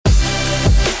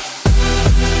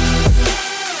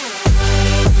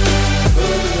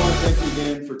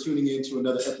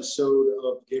another episode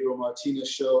of the Gabriel Martinez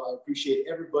Show. I appreciate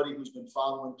everybody who's been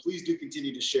following. Please do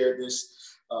continue to share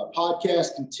this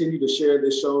podcast, continue to share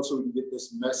this show so we can get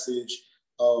this message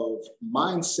of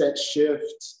mindset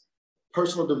shift,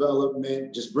 personal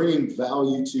development, just bringing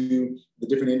value to the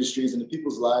different industries and the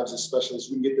people's lives, especially so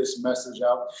we can get this message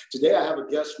out. Today, I have a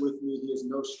guest with me. He is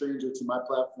no stranger to my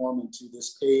platform and to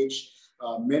this page.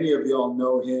 Many of y'all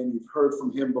know him. You've heard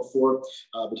from him before,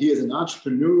 but he is an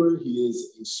entrepreneur. He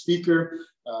is a speaker.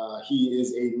 He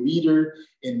is a leader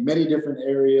in many different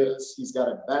areas. He's got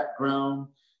a background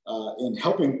in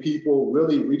helping people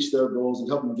really reach their goals and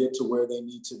help them get to where they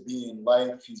need to be in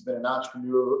life. He's been an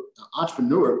entrepreneur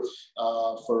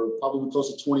for probably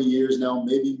close to 20 years now,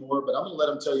 maybe more, but I'm going to let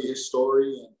him tell you his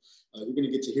story, and you're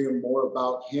going to get to hear more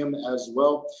about him as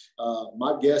well.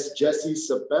 My guest, Jesse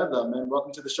Cepada, man,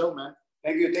 welcome to the show, man.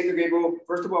 Thank you, Gabriel.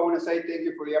 First of all, I want to say thank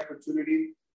you for the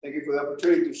opportunity. Thank you for the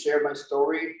opportunity to share my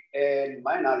story and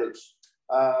my knowledge.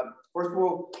 First of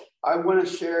all, I want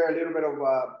to share a little bit of,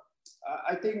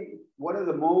 I think one of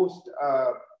the most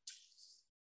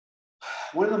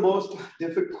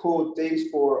difficult things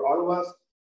for all of us,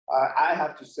 I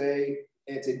have to say,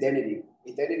 it's identity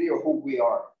of who we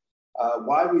are,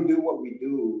 why we do what we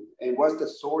do, and what's the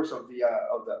source of the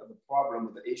problem,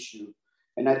 of the issue.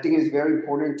 And I think it's very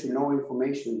important to know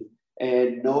information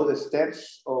and know the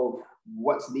steps of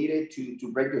what's needed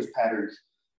to break those patterns.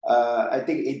 I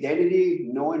think identity,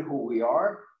 knowing who we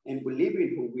are and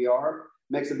believing who we are,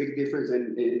 makes a big difference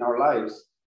in our lives.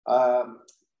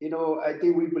 I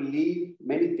think we believe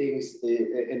many things,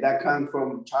 and that comes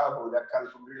from childhood, that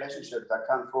comes from relationships, that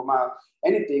comes from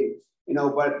anything,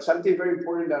 but something very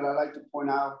important that I like to point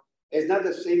out, it's not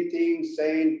the same thing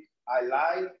saying I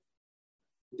lied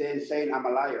than saying I'm a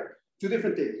liar. Two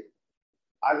different things.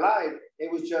 I lied, it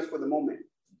was just for the moment.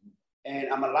 And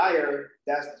I'm a liar,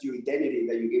 that's your identity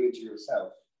that you give it to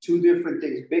yourself. Two different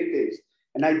things, big things.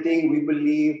 And I think we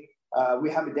believe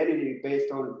we have identity based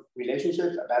on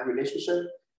relationships, a bad relationship,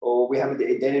 or we have the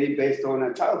identity based on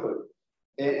a childhood.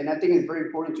 And I think it's very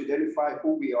important to identify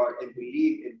who we are and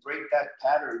believe and break that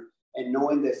pattern and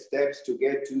knowing the steps to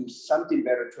get to something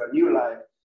better, to a new life,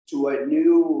 to a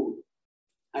new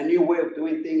way of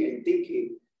doing things and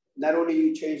thinking. Not only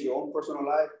you change your own personal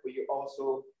life, but you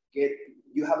also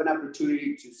you have an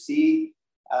opportunity to see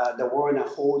the world in a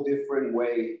whole different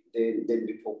way than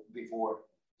before.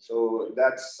 So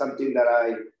that's something that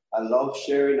I love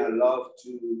sharing. I love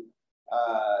to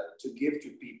give to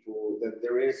people, that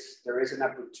there is an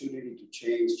opportunity to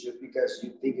change. Just because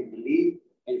you think and believe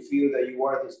and feel that you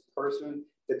are this person,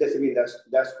 that doesn't mean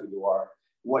that's who you are.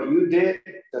 What you did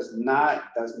does not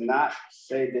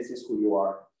say this is who you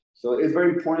are. So it's very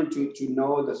important to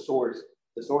know the source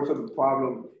of the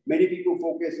problem. Many people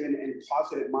focus in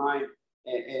positive mind,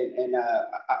 and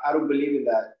I don't believe in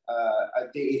that. I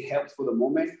think it helps for the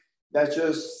moment. That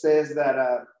just says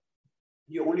that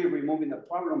you're only removing the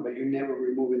problem, but you're never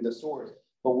removing the source.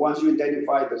 But once you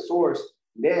identify the source,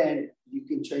 then you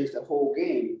can change the whole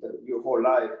game, your whole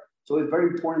life. So it's very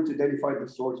important to identify the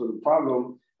source of the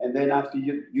problem. And then after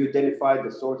you identify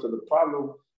the source of the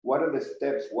problem, what are the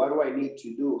steps? What do I need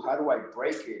to do? How do I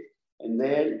break it? And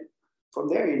then from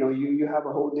there, you have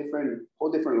a whole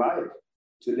different life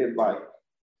to live by.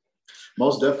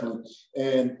 Most definitely.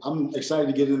 And I'm excited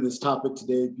to get into this topic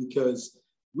today because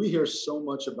we hear so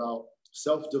much about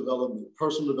self-development,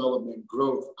 personal development,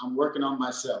 growth. I'm working on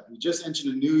myself. We just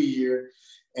entered a new year,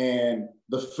 and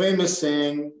the famous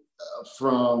saying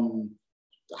from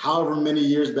however many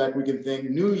years back we can think,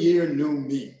 new year, new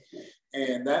me.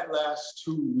 And that lasts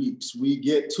 2 weeks. We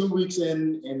get 2 weeks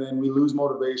in and then we lose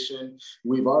motivation.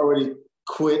 We've already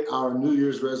quit our New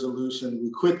Year's resolution.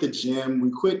 We quit the gym. We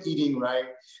quit eating right.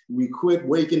 We quit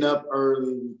waking up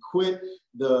early. We quit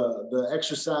the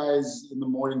exercise in the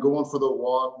morning, going for the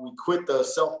walk. We quit the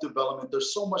self-development.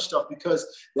 There's so much stuff because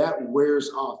that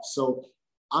wears off. So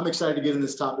I'm excited to get in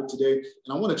this topic today.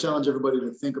 And I want to challenge everybody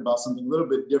to think about something a little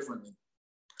bit differently.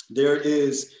 There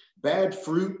is bad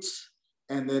fruit,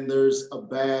 and then there's a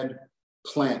bad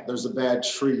plant. There's a bad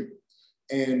tree.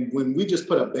 And when we just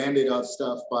put a Band-Aid on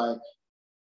stuff by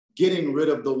getting rid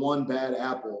of the one bad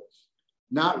apple,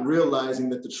 not realizing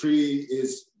that the tree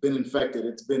has been infected,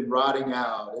 it's been rotting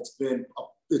out, it's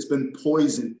been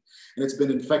poisoned, and it's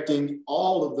been infecting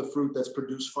all of the fruit that's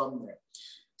produced from there.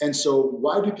 And so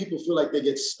why do people feel like they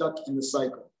get stuck in the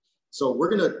cycle? So we're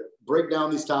going to break down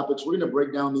these topics. We're going to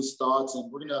break down these thoughts,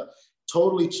 and we're going to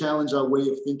totally challenge our way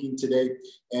of thinking today.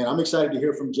 And I'm excited to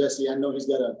hear from Jesse. I know he's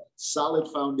got a solid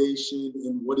foundation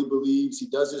in what he believes. He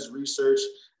does his research.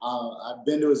 I've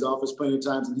been to his office plenty of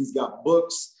times, and he's got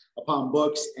books upon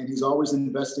books, and he's always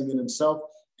investing in himself.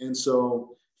 And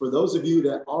so for those of you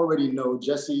that already know,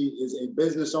 Jesse is a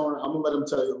business owner. I'm gonna let him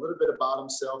tell you a little bit about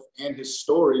himself and his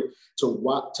story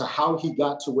to how he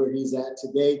got to where he's at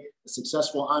today, a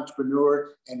successful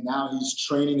entrepreneur, and now he's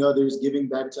training others, giving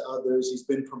back to others. He's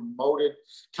been promoted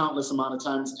countless amount of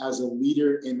times as a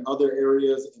leader in other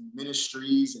areas, in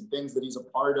ministries and things that he's a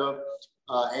part of,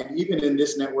 and even in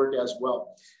this network as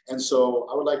well. And so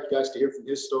I would like you guys to hear from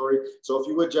his story. So if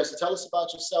you would, Jesse, tell us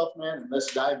about yourself, man, and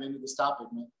let's dive into this topic,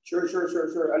 man. Sure.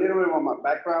 A little bit about my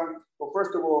background. Well,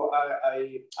 first of all,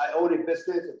 I own a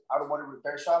business, an automotive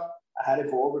repair shop. I had it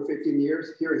for over 15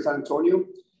 years here in San Antonio.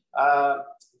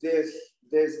 This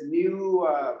new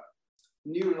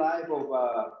life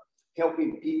of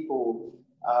helping people,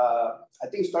 I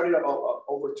think started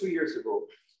over 2 years ago.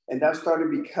 And that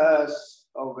started because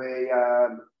of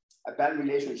a bad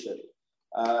relationship.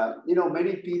 You know,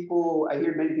 I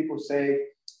hear many people say,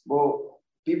 well,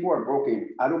 people are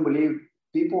broken. I don't believe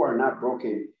people are not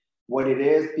broken. What it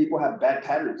is, people have bad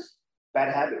patterns,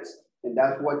 bad habits. And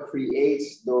that's what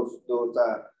creates those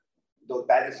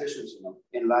bad decisions, you know,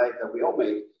 in life that we all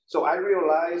make. So I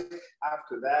realized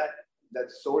after that the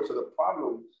source of the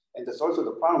problem, and the source of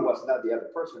the problem was not the other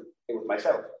person, it was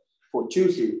myself for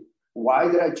choosing. Why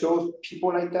did I choose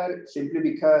people like that? Simply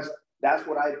because that's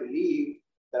what I believe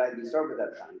that I deserved at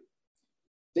that time.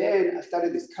 Then I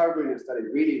started discovering, I started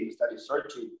reading, I started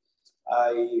searching.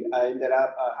 I ended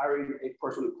up hiring a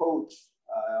personal coach,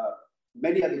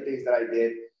 many other things that I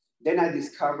did. Then I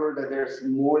discovered that there's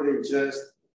more than just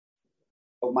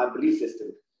of my belief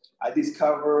system. I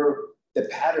discovered the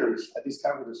patterns, I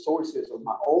discovered the sources of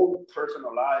my own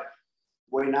personal life.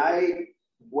 When I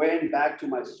went back to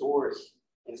my source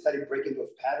and started breaking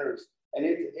those patterns, and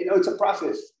it's a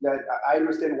process that I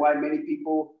understand why many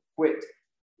people quit.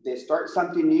 They start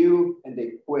something new and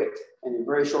they quit in a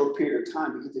very short period of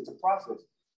time because it's a process.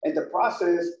 And the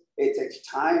process, it takes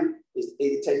time,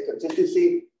 it takes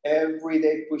consistency, every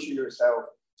day pushing yourself.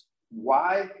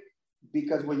 Why?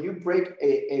 Because when you break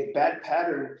a bad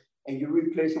pattern and you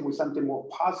replace it with something more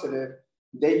positive,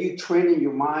 then you train in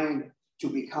your mind to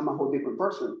become a whole different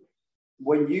person.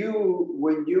 When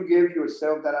you give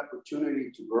yourself that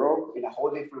opportunity to grow in a whole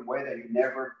different way that you've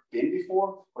never been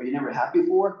before or you never had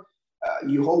before,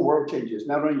 your whole world changes.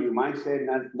 Not only your mindset,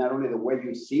 not only the way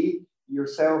you see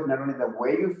yourself, not only the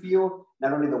way you feel,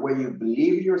 not only the way you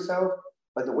believe in yourself,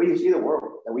 but the way you see the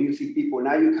world, the way you see people.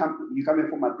 Now you come in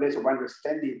from a place of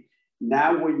understanding.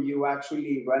 Now when you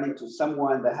actually run into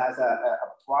someone that has a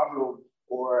problem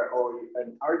or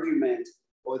an argument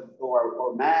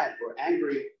or mad or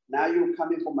angry, now you're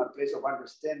coming from a place of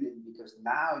understanding because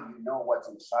now you know what's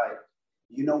inside.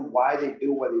 You know why they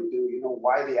do what they do. You know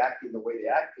why they act in the way they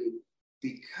act in,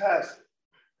 because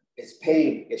it's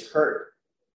pain, it's hurt.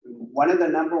 One of the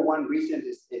number one reasons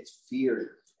is it's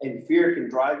fear. And fear can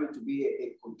drive you to be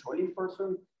a controlling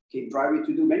person, can drive you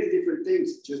to do many different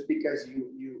things just because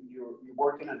you're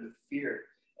working under fear.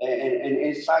 And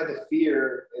inside the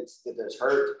fear, there's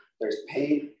hurt, there's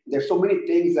pain. There's so many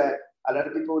things that a lot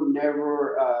of people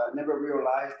never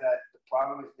realize that the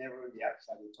problem is never on the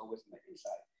outside, it's always on the inside.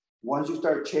 Once you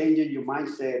start changing your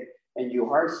mindset and your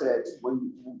heart set,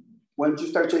 once you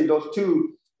start changing those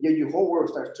two, then your whole world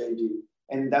starts changing.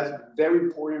 And that's very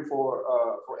important for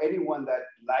anyone that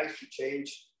likes to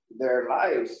change their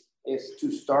lives, is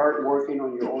to start working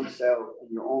on your own self and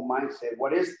your own mindset.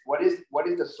 What is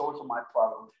the source of my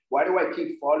problem? Why do I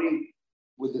keep falling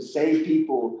with the same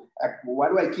people? Why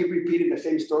do I keep repeating the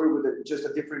same story with just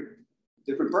a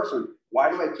different person?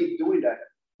 Why do I keep doing that?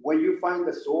 When you find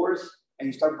the source and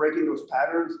you start breaking those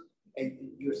patterns, and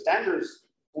your standards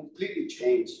completely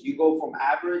change. You go from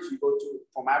average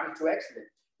to excellent.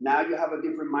 Now you have a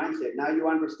different mindset. Now you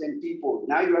understand people.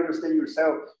 Now you understand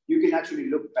yourself. You can actually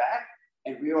look back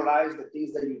and realize the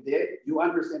things that you did. You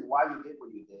understand why you did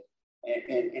what you did.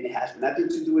 And it has nothing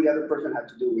to do with the other person, it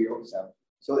has to do with your own self.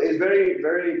 So it's very,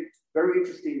 very, very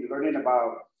interesting learning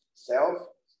about self.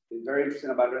 It's very interesting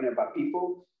about learning about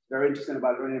people. Very interesting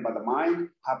about learning about the mind,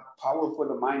 how powerful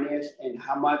the mind is, and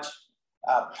how much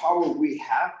power we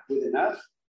have within us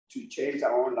to change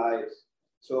our own lives.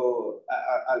 So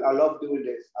I love doing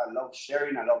this. I love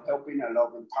sharing. I love helping. I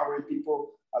love empowering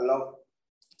people. I love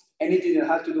anything that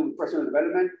has to do with personal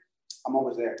development. I'm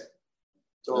always there.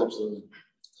 So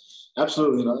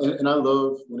Absolutely. You know, and I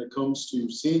love when it comes to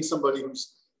seeing somebody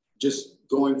who's just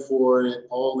going for it,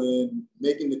 all in,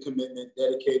 making the commitment,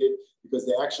 dedicated, because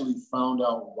they actually found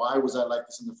out, why was I like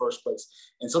this in the first place?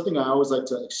 And something I always like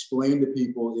to explain to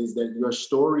people is that your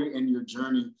story and your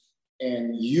journey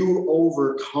And you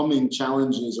overcoming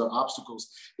challenges or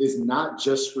obstacles is not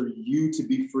just for you to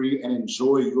be free and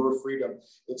enjoy your freedom.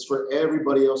 It's for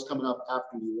everybody else coming up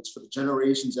after you. It's for the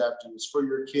generations after you. It's for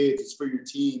your kids. It's for your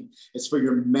team. It's for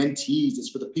your mentees.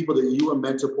 It's for the people that you are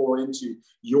meant to pour into,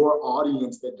 your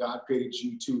audience that God created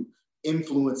you to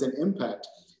influence and impact.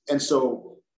 And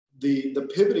so the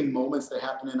pivoting moments that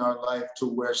happen in our life to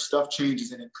where stuff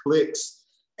changes and it clicks,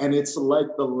 and it's like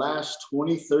the last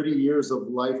 20, 30 years of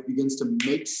life begins to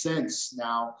make sense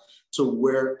now, to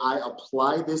where I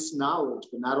apply this knowledge,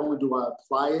 but not only do I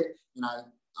apply it and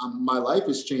my life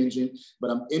is changing, but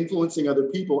I'm influencing other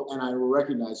people. And I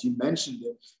recognize, you mentioned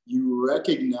it, you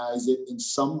recognize it in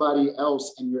somebody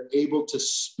else and you're able to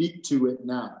speak to it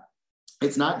now.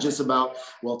 It's not just about,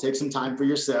 well, take some time for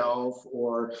yourself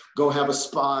or go have a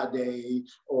spa day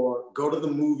or go to the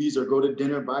movies or go to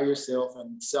dinner by yourself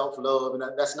and self-love. And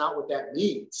that's not what that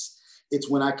means. It's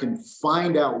when I can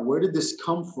find out, where did this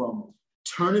come from,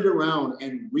 turn it around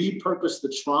and repurpose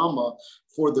the trauma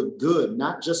for the good,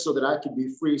 not just so that I can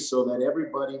be free, so that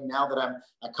everybody now that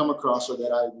I come across or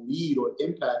that I lead or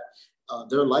impact,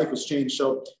 their life has changed.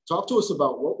 So talk to us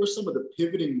about what were some of the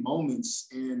pivoting moments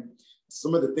and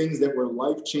some of the things that were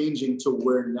life-changing to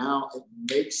where now it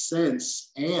makes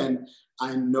sense. And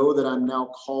I know that I'm now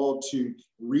called to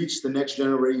reach the next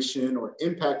generation or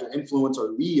impact or influence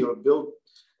or lead or build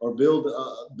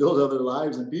other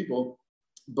lives and people.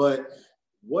 But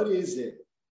what is it?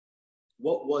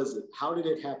 What was it? How did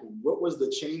it happen? What was the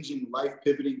changing, life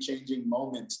pivoting, changing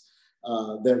moment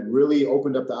that really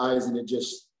opened up the eyes, and it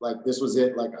just, like, this was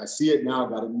it. Like, I see it now,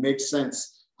 God, it makes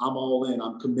sense. I'm all in,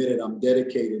 I'm committed, I'm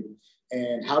dedicated.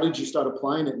 And how did you start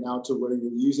applying it now to where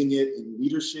you're using it in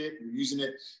leadership, you're using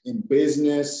it in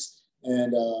business?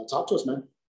 And talk to us, man.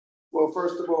 Well,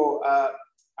 first of all, I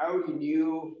already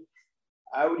knew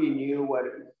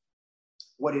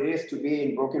what it is to be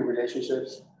in broken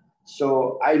relationships.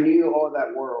 So I knew all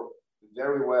that world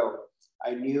very well.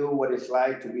 I knew what it's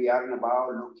like to be out and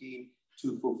about looking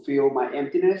to fulfill my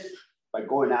emptiness by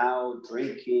going out,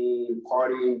 drinking,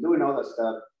 partying, doing all that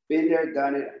stuff. Been there,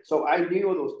 done it. So I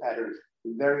knew those patterns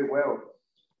very well.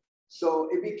 So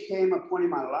it became a point in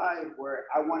my life where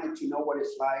I wanted to know what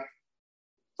it's like.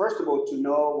 First of all, to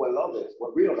know what love is,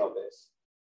 what real love is.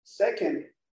 Second,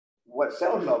 what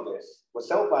self-love is, what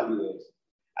self-value is.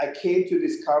 I came to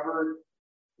discover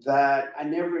that I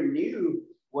never knew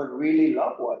what really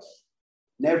love was.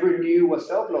 Never knew what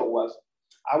self-love was.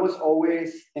 I was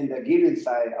always in the giving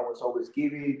side. I was always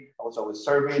giving. I was always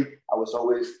serving. I was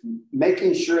always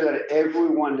making sure that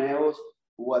everyone else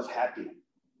was happy.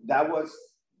 That was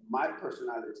my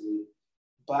personality.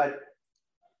 But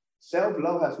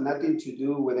self-love has nothing to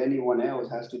do with anyone else.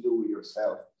 It has to do with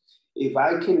yourself. If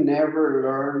I can never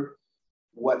learn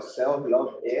what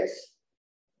self-love is,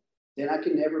 then I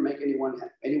can never make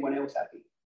anyone else happy.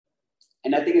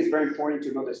 And I think it's very important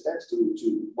to know the steps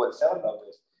to what self-love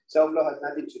is. Self-love has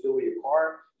nothing to do with your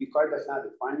car. Your car does not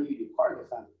define you. Your car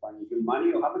does not define you. Your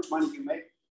money or how much money you make,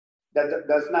 that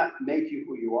does not make you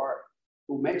who you are.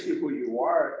 Who makes you who you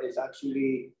are is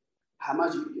actually how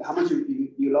much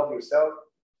you love yourself,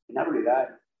 and not only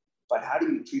that, but how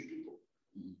do you treat people?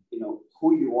 You know,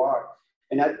 who you are.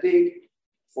 And I think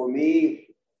for me,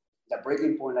 the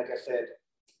breaking point, like I said,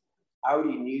 I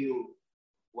already knew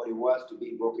what it was to be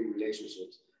in broken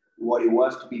relationships, what it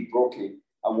was to be broken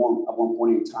at one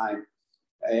point in time.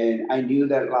 And I knew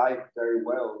that life very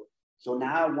well. So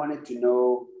now I wanted to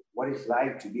know what it's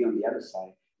like to be on the other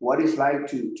side, what it's like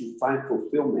to find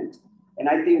fulfillment. And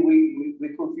I think we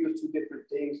confuse two different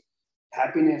things,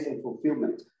 happiness and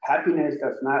fulfillment. Happiness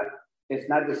it's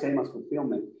not the same as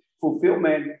fulfillment.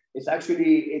 Fulfillment is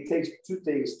actually, it takes two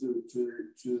things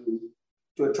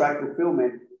to attract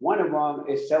fulfillment. One of them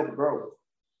is self-growth.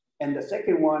 And the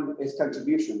second one is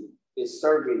contribution, is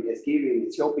serving, is giving,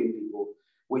 is helping people.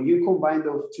 When you combine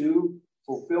those two,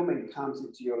 fulfillment comes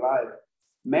into your life.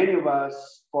 Many of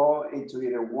us fall into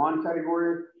either one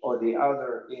category or the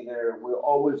other. Either we're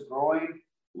always growing,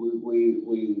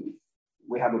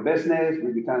 we have a business,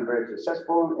 we become very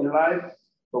successful in life,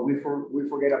 but we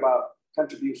forget about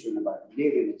contribution, about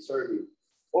giving and serving.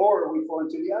 Or we fall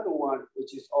into the other one,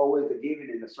 which is always the giving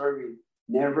and the serving,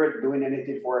 never doing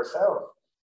anything for ourselves.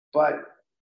 But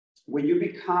when you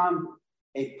become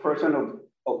a person of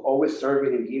always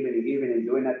serving and giving and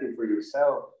doing nothing for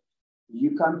yourself,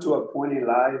 you come to a point in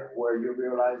life where you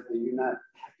realize that you're not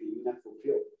happy, you're not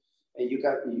fulfilled. And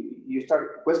you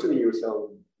start questioning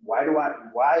yourself, why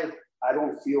I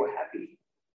don't feel happy?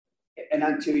 And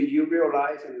until you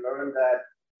realize and learn that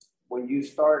when you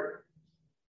start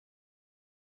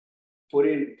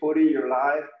putting your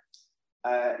life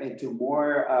into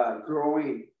more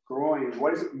growing.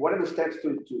 What are the steps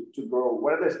to grow?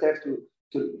 What are the steps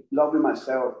to loving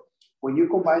myself? When you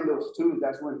combine those two,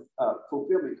 that's when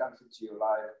fulfillment comes into your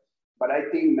life. But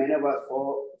I think many of us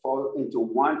fall into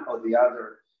one or the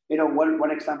other. You know,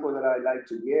 one example that I like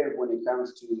to give when it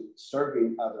comes to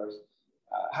serving others.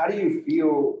 How do you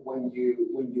feel when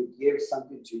you give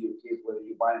something to your kids, whether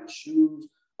you buy them shoes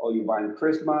or you buy them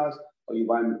Christmas or you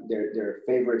buy them their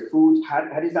favorite foods?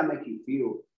 How does that make you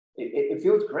feel? It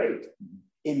feels great.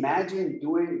 Imagine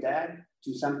doing that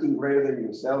to something greater than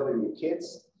yourself and your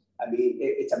kids. I mean,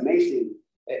 it's amazing.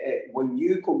 When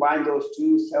you combine those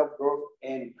two, self-growth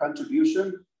and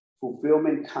contribution,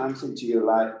 fulfillment comes into your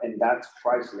life, and that's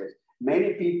priceless.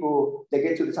 Many people, they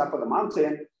get to the top of the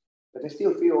mountain, but they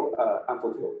still feel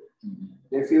unfulfilled. Mm-hmm.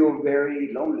 They feel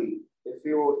very lonely. They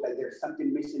feel like there's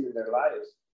something missing in their lives.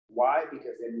 Why?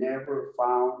 Because they never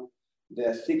found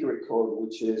the secret code,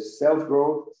 which is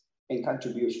self-growth and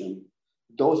contribution.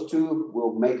 Those two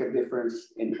will make a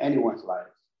difference in anyone's life.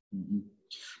 Mm-hmm.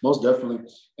 Most definitely.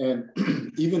 And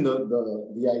even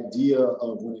the idea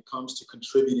of when it comes to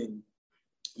contributing,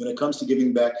 when it comes to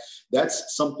giving back,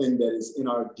 that's something that is in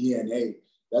our DNA.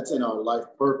 That's in our life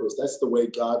purpose. That's the way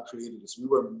God created us. We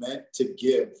were meant to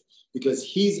give because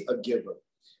He's a giver.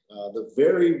 The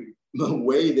very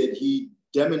way that He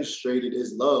demonstrated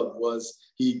His love was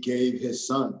He gave His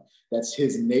Son. That's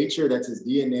His nature, that's His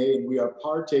DNA, and we are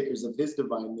partakers of His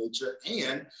divine nature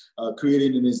and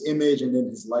created in His image and in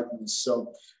His likeness.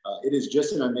 So it is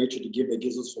just in our nature to give that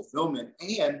gives us fulfillment.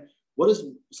 And what is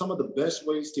some of the best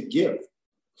ways to give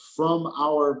from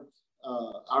our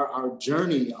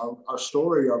journey, our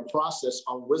story, our process,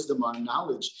 our wisdom, our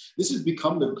knowledge? This has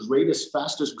become the greatest,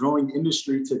 fastest growing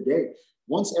industry today.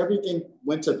 Once everything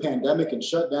went to pandemic and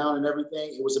shut down and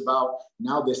everything, it was about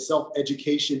now this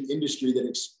self-education industry that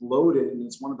exploded, and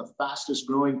it's one of the fastest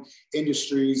growing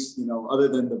industries, you know, other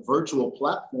than the virtual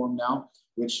platform now,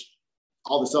 which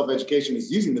all the self-education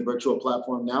is using the virtual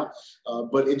platform now,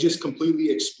 but it just completely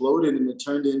exploded, and it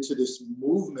turned into this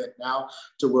movement now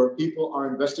to where people are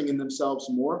investing in themselves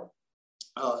more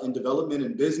in development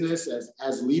and business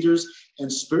as leaders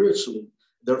and spiritually.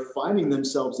 They're finding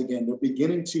themselves again. They're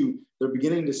beginning to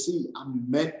see, I'm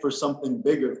meant for something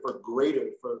bigger, for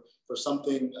greater, for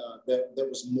something that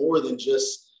was more than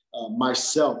just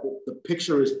myself. The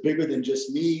picture is bigger than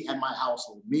just me and my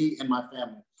household, me and my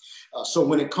family. So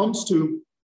when it comes to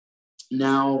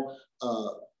now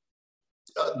the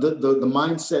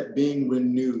mindset being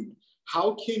renewed,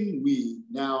 how can we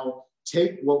now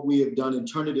take what we have done and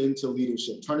turn it into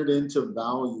leadership, turn it into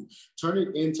value, turn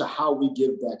it into how we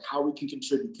give back, how we can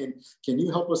contribute? Can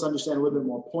you help us understand a little bit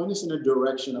more? Point us in a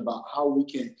direction about how we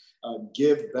can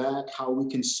give back, how we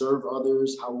can serve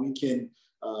others, how we can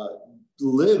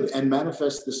live and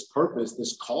manifest this purpose,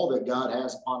 this call that God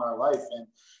has upon our life.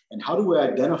 And how do we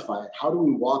identify it? How do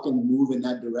we walk and move in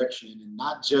that direction and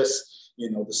not just, you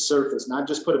know, the surface, not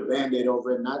just put a Band-Aid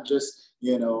over it, not just,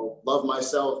 you know, love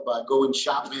myself by going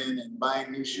shopping and buying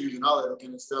new shoes and all that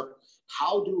kind of stuff.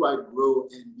 How do I grow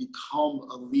and become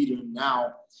a leader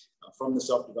now from the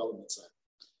self-development side?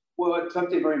 Well, it's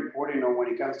something very important, you know, when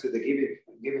it comes to the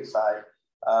giving side.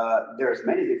 There's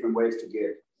many different ways to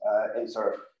give and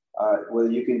serve.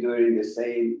 Whether you can do it in the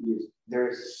same,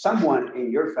 there's someone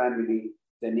in your family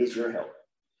that needs your help.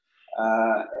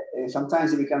 And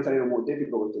sometimes it becomes a little more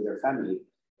difficult to their family.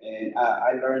 And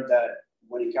I learned that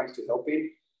when it comes to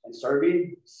helping and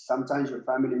serving, sometimes your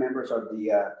family members are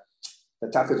the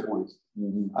toughest ones.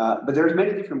 Mm-hmm. But there's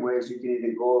many different ways. You can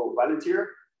even go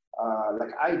volunteer,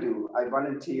 like I do. I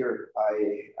volunteer.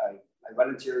 I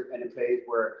volunteer in a place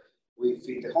where we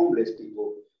feed the homeless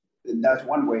people. And that's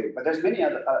one way. But there's many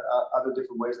other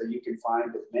different ways that you can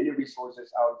find. There's many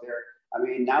resources out there. I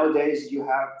mean, nowadays you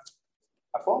have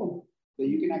a phone that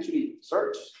you can actually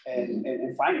search and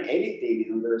find anything.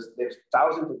 You know, there's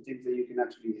thousands of things that you can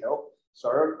actually help,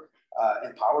 serve,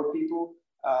 empower people.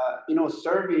 You know,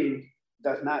 serving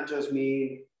does not just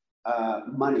mean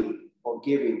money or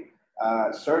giving.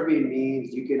 Serving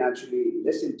means you can actually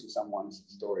listen to someone's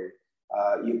story.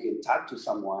 You can talk to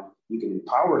someone. You can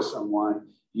empower someone.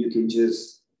 You can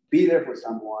just be there for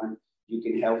someone. You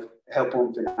can help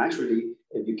them financially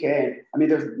if you can. I mean,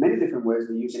 there's many different ways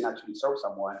that you can actually serve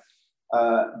someone.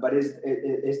 But is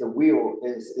the wheel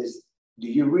is do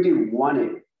you really want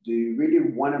it? Do you really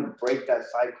want to break that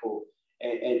cycle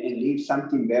and leave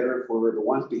something better for the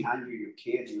ones behind you, your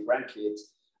kids, your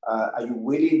grandkids? Are you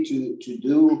willing to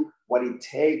do what it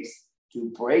takes to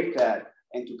break that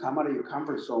and to come out of your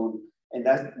comfort zone? And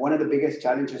that's one of the biggest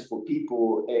challenges for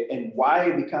people. And why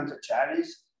it becomes a challenge?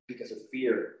 Because of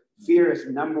fear. Fear is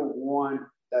number one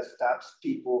that stops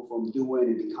people from doing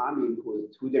and becoming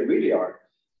who they really are.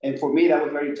 And for me, that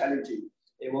was very challenging.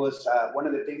 It was one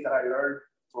of the things that I learned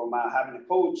from having a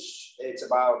coach. It's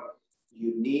about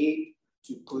you need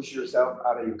to push yourself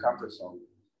out of your comfort zone.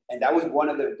 And that was one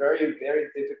of the very, very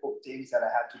difficult things that I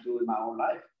had to do in my own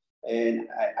life. And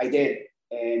I did.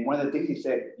 And one of the things he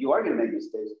said, you are going to make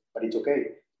mistakes, but it's okay.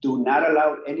 Do not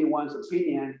allow anyone's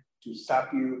opinion to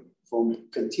stop you from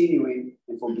continuing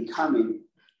and from becoming.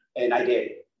 And I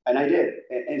did. And I did.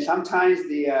 And sometimes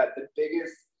the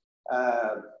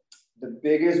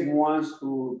biggest ones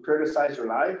who criticize your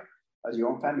life are your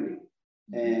own family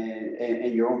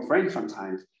and your own friends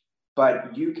sometimes.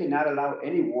 But you cannot allow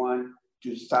anyone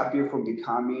to stop you from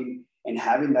becoming and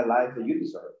having the life that you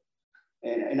deserve.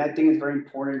 And I think it's very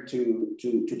important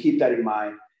to keep that in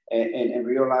mind and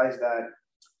realize that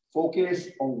focus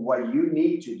on what you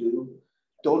need to do.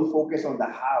 Don't focus on the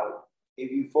how. If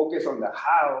you focus on the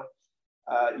how,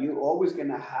 you're always going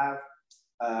to have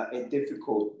a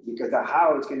difficult, because the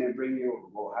how is going to bring you,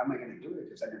 well, how am I going to do it?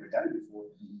 Because I've never done it before.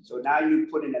 So now you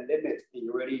put in a limit and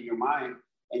you're already in your mind,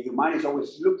 and your mind is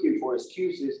always looking for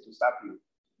excuses to stop you.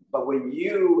 But when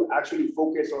you actually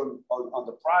focus on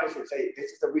the prize and say,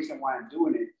 this is the reason why I'm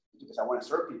doing it, because I want to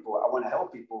serve people, I want to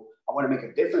help people, I want to make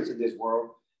a difference in this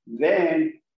world,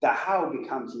 then the how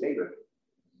becomes later.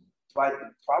 But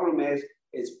the problem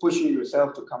is pushing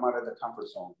yourself to come out of the comfort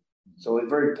zone. So it's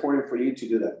very important for you to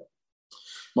do that.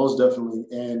 Most definitely.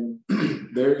 And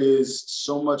there is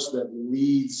so much that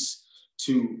leads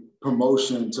to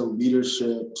promotion, to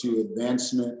leadership, to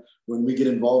advancement. When we get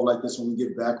involved like this, when we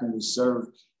give back, when we serve,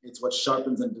 it's what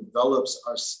sharpens and develops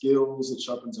our skills. It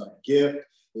sharpens our gift.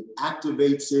 It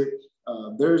activates it.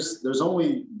 There's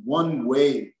only one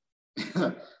way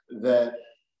that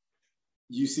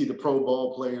you see the pro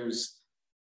ball players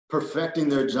perfecting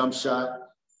their jump shot.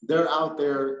 They're out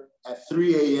there at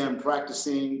 3 a.m.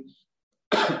 practicing,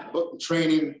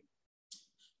 training,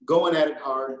 going at it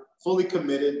hard, fully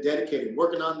committed, dedicated,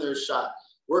 working on their shot,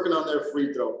 working on their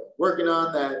free throw, working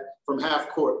on that from half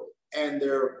court. And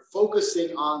they're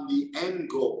focusing on the end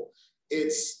goal.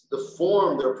 It's the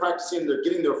form. They're practicing, they're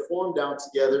getting their form down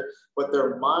together, but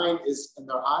their mind is, and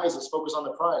their eyes is focused on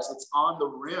the prize. It's on the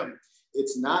rim.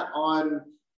 It's not on,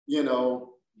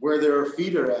 where their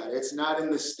feet are at. It's not in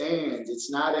the stands.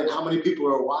 It's not in how many people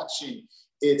are watching.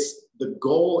 It's the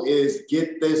goal is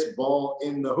get this ball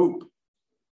in the hoop,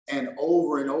 and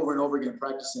over and over and over again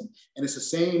practicing. And it's the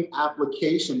same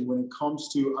application when it comes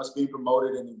to us being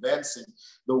promoted and advancing.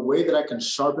 The way that I can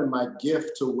sharpen my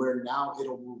gift to where now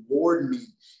it'll reward me,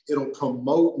 it'll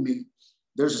promote me.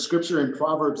 There's a scripture in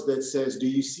Proverbs that says, do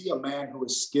you see a man who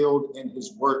is skilled in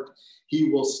his work? He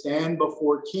will stand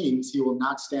before kings. He will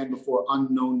not stand before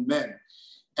unknown men.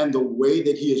 And the way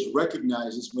that he is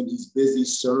recognized is when he's busy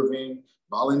serving,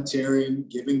 volunteering,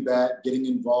 giving back, getting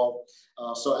involved.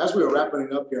 So as we are wrapping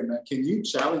it up here, Matt, can you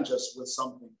challenge us with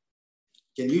something?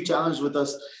 Can you challenge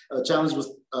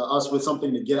us with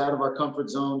something to get out of our comfort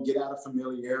zone, get out of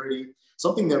familiarity,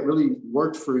 something that really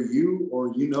worked for you, or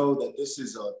that this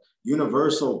is a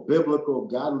universal, biblical,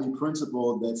 godly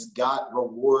principle that's got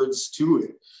rewards to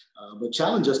it? But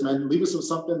challenge us, man. Leave us with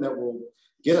something that will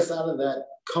get us out of that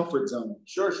comfort zone.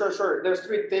 Sure. There's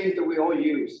 3 things that we all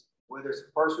use, whether it's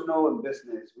personal and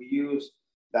business. We use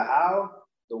the how,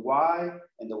 the why,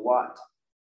 and the what.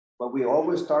 But we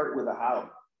always start with the how.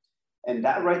 And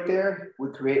that right there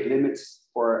would create limits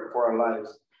for our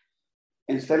lives.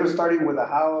 Instead of starting with the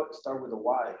how, start with the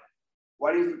why.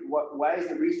 Why is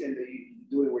the reason that you're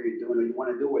doing what you're doing, or you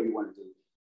want to do what you want to do?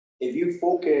 If you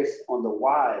focus on the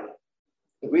why,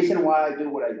 the reason why I do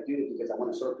what I do is because I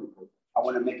want to serve people. I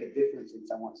want to make a difference in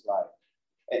someone's life.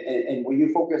 And when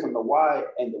you focus on the why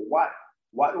and the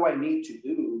what do I need to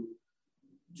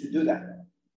do that?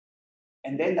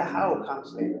 And then the how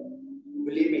comes later.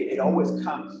 Believe me, it always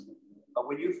comes. But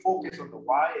when you focus on the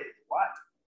why and the what,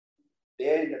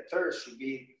 then the third should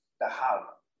be the how.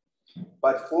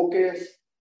 But focus,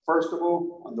 first of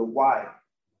all, on the why.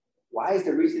 Why is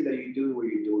the reason that you do what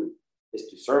you're doing? Is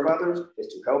to serve others, is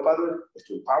to help others, is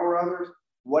to empower others.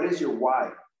 What is your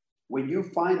why? When you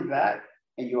find that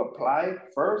and you apply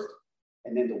first,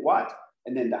 and then the what,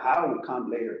 and then the how will come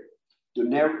later. Do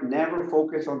never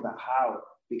focus on the how,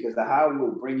 because the how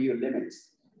will bring you limits.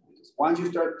 Because once you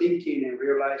start thinking and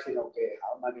realizing, okay,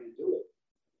 how am I going to do it?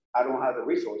 I don't have the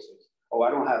resources. Oh,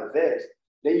 I don't have this.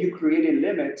 Then you creating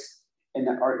limits. And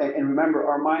remember,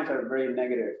 our minds are very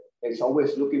negative. It's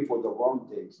always looking for the wrong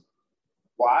things.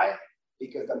 Why?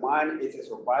 Because the mind is a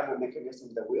survival mechanism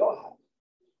that we all have.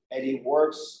 And it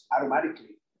works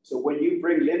automatically. So when you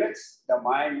bring limits, the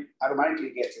mind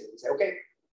automatically gets it and say, okay,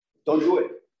 don't do it.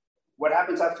 What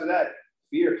happens after that?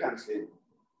 Fear comes in.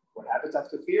 What happens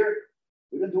after fear?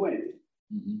 We don't do anything.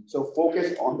 Mm-hmm. So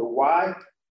focus on the why,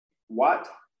 what,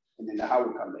 and then the how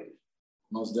will come later.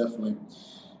 Most definitely.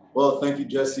 Well, thank you,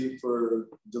 Jesse, for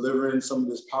delivering some of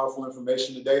this powerful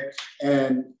information today.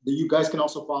 And you guys can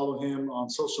also follow him on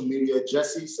social media,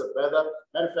 Jesse Cepada.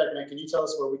 Matter of fact, man, can you tell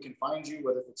us where we can find you,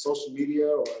 whether it's social media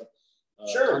or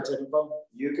sure. contact info?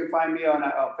 You can find me on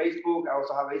Facebook. I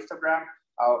also have Instagram.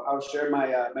 I'll share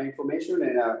my information,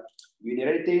 and you need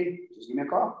anything, just give me a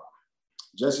call.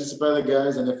 Jesse Cepada,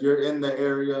 guys, and if you're in the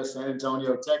area, San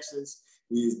Antonio, Texas,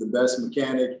 he's the best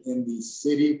mechanic in the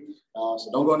city. So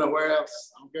don't go nowhere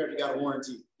else. I don't care if you got a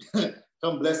warranty.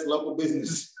 Come bless the local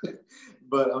business.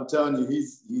 But I'm telling you,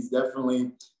 he's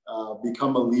definitely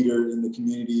become a leader in the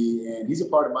community, and he's a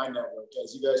part of my network.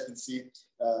 As you guys can see,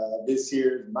 this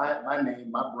here, my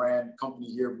name, my brand, company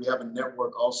here, we have a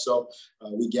network also.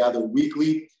 We gather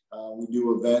weekly. We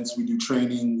do events, we do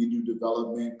training, we do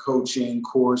development, coaching,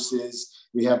 courses.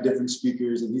 We have different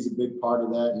speakers, and he's a big part of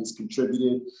that. He's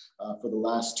contributed for the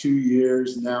last 2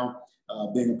 years now,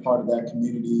 being a part of that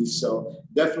community. So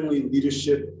definitely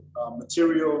leadership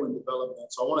material and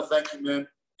development. So I want to thank you, man,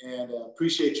 and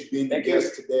appreciate you being the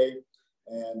guest today.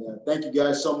 And thank you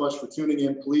guys so much for tuning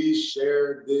in. Please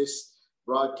share this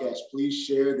broadcast. Please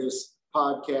share this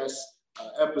podcast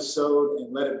episode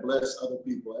and let it bless other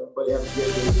people. Everybody have a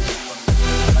great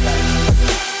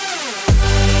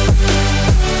day.